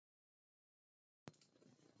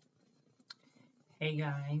Hey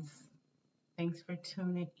guys, thanks for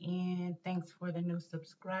tuning in. Thanks for the new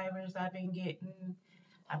subscribers I've been getting.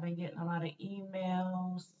 I've been getting a lot of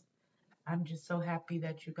emails. I'm just so happy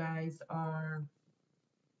that you guys are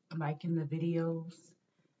liking the videos.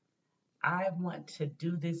 I want to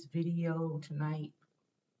do this video tonight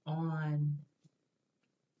on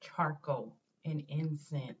charcoal and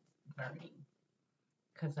incense burning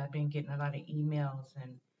because I've been getting a lot of emails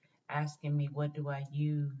and asking me what do I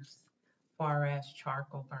use far as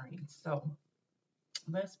charcoal burning. So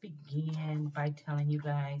let's begin by telling you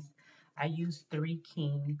guys I use Three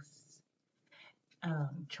Kings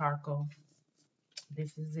charcoal.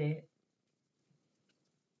 This is it.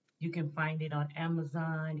 You can find it on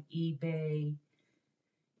Amazon, eBay.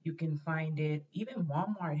 You can find it, even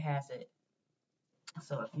Walmart has it.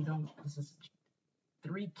 So if you don't, this is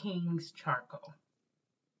Three Kings charcoal.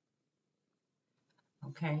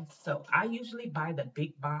 Okay, so I usually buy the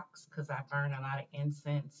big box because I burn a lot of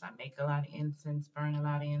incense. I make a lot of incense, burn a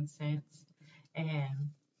lot of incense. And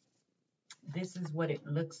this is what it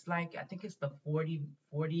looks like. I think it's the 40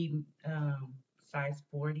 size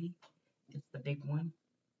 40. It's the big one.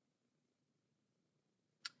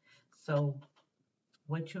 So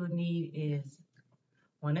what you'll need is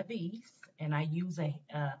one of these, and I use a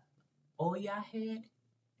Oya head,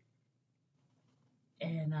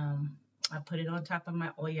 and I put it on top of my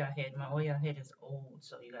Oya head. My Oya head is old,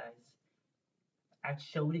 so you guys, I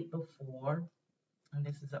showed it before, and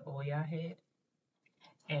this is an Oya head,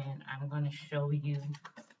 and I'm going to show you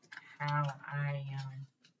how I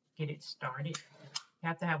get it started. You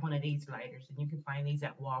have to have one of these lighters, and you can find these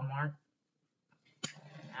at Walmart,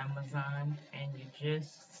 Amazon, and you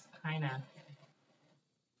just kind of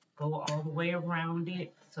go all the way around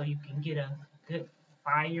it so you can get a good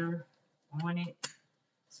fire on it,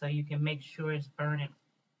 so you can make sure it's burning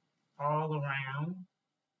all around.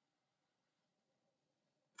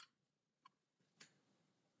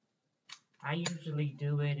 I usually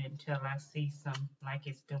do it until I see some, like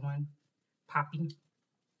it's doing popping,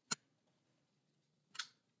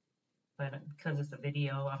 but because it's a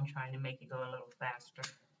video, I'm trying to make it go a little faster.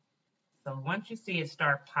 So once you see it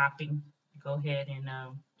start popping, go ahead and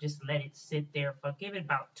just let it sit there for, give it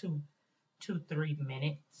about 3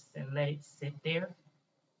 minutes and let it sit there.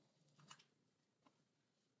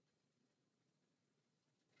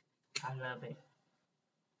 I love it.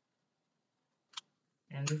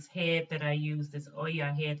 And this head that I use, this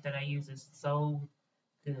Oya head that I use, is so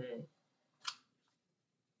good.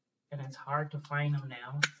 And it's hard to find them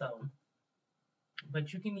now. So,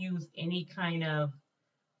 but you can use any kind of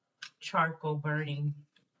charcoal burning.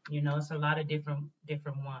 You know, it's a lot of different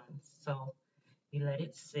ones. So you let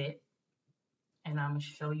it sit, and I'm gonna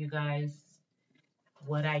show you guys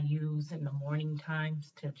what I use in the morning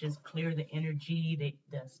times to just clear the energy,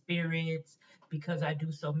 the spirits, because I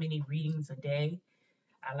do so many readings a day.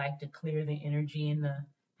 I like to clear the energy in the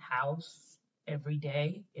house every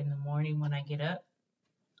day in the morning when I get up.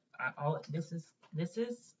 This is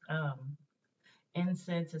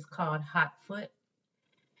incense is called hot foot,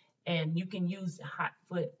 and you can use hot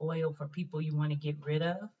foot oil for people you want to get rid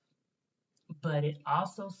of, but it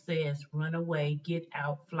also says run away, get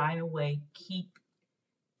out, fly away, keep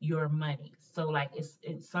your money. So like it's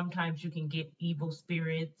sometimes you can get evil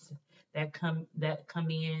spirits that come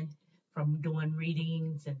in from doing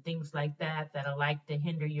readings and things like that that'll like to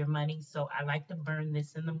hinder your money. So I like to burn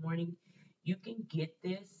this in the morning. You can get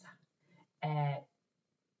this at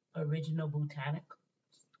Original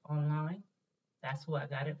Botanicals online. That's where I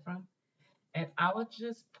got it from. And I would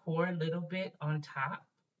just pour a little bit on top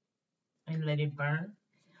and let it burn.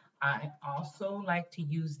 I also like to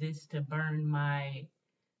use this to burn my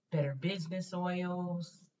Better Business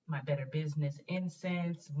oils, my Better Business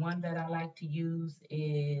incense. One that I like to use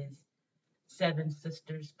is Seven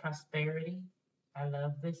Sisters Prosperity. I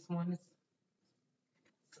love this one.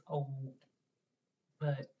 It's old,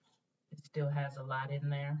 but it still has a lot in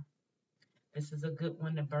there. This is a good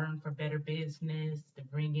one to burn for better business, to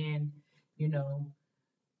bring in, you know,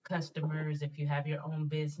 customers if you have your own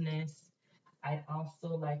business. I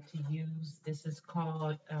also like to use, this is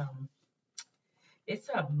called, it's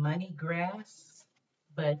a money grass,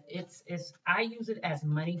 but I use it as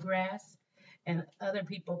money grass, and other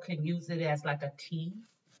people can use it as like a tea.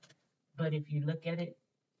 But if you look at it,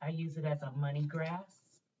 I use it as a money grass.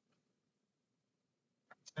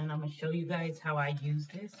 And I'm going to show you guys how I use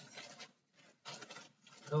this.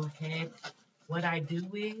 Go ahead. What I do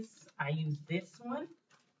is I use this one.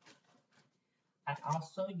 I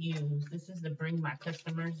also use, this is to bring my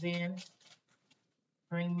customers in.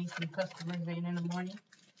 Bring me some customers in the morning.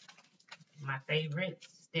 My favorite,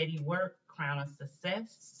 Steady Work, Crown of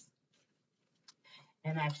Success.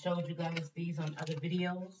 And I've showed you guys these on other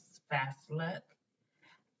videos. Fast Luck.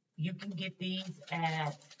 You can get these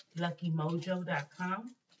at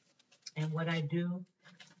luckymojo.com. And what I do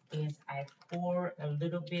is I pour a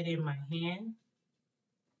little bit in my hand.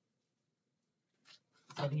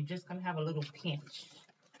 So you're just going to have a little pinch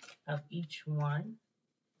of each one.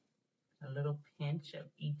 A little pinch of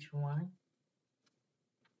each one.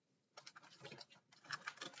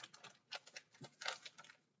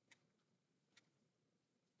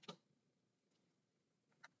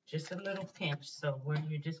 Just a little pinch, so where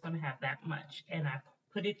you're just going to have that much. And I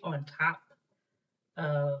put it on top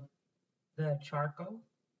of the charcoal.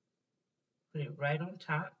 Put it right on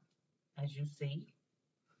top, as you see.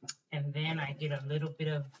 And then I get a little bit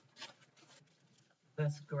of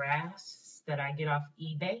this grass that I get off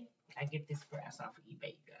eBay. I get this grass off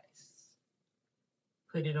eBay, guys.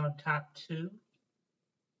 Put it on top too.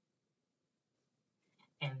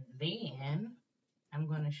 And then I'm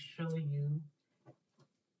going to show you.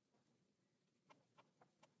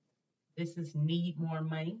 This is Need More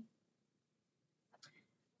Money.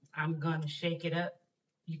 I'm going to shake it up.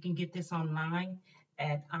 You can get this online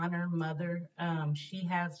at Honor Mother. She's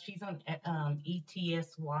on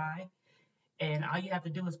ETSY, and all you have to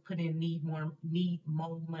do is put in Need More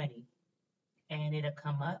Money, and it'll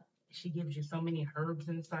come up. She gives you so many herbs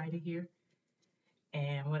inside of here.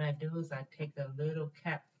 And what I do is I take a little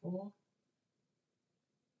capful,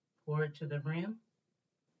 pour it to the rim,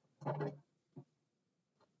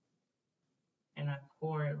 and I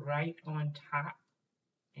pour it right on top,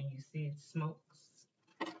 and you see it smokes.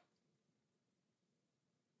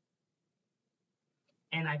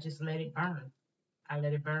 And I just let it burn. I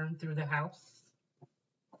let it burn through the house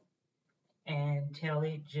until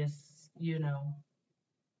it just,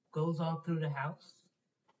 goes all through the house.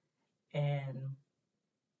 And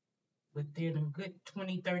within a good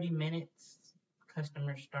 20-30 minutes,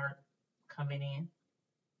 customers start coming in.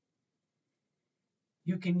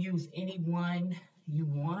 You can use any one you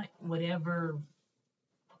want, whatever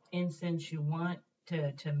incense you want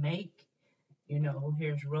to make.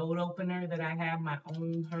 Here's road opener that I have my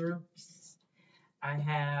own herbs. I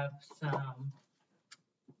have some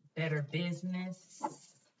Better Business.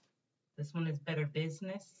 This one is Better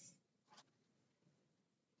Business.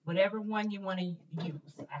 Whatever one you want to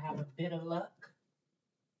use. I have a Bit of Luck.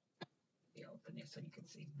 Let me open it so you can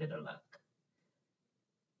see Bit of Luck.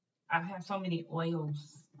 I have so many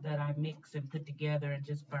oils that I mix and put together and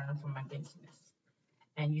just burn for my business.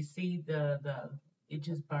 And you see it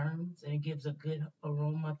just burns and it gives a good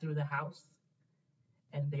aroma through the house.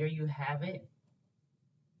 And there you have it.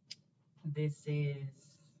 This is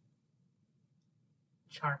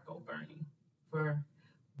charcoal burning for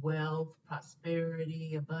wealth,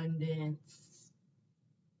 prosperity, abundance.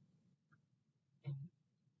 And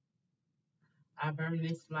I burn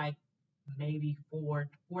this like maybe four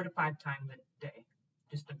to 5 times a day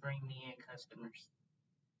just to bring me in customers.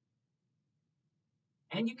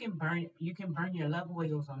 And you can burn your love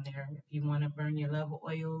oils on there if you want to burn your love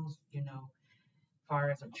oils, as far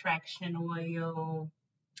as attraction oil,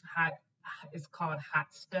 it's called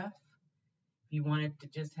hot stuff. If you wanted to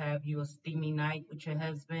just have you a steamy night with your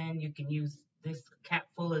husband, you can use this cap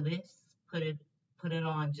full of this, put it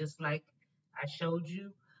on just like I showed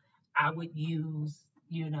you. I would use,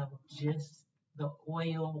 just the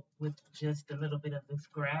oil with just a little bit of this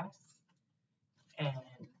grass,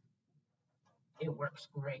 and it works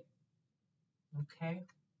great. Okay,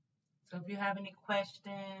 so if you have any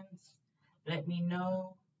questions, let me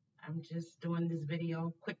know. I'm just doing this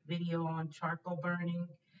quick video on charcoal burning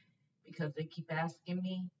because they keep asking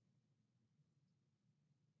me.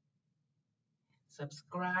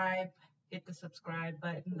 Subscribe, hit the subscribe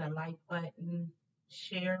button, the like button,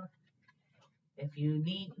 share. If you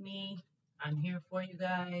need me, I'm here for you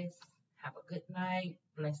guys. Have a good night.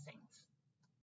 Blessings.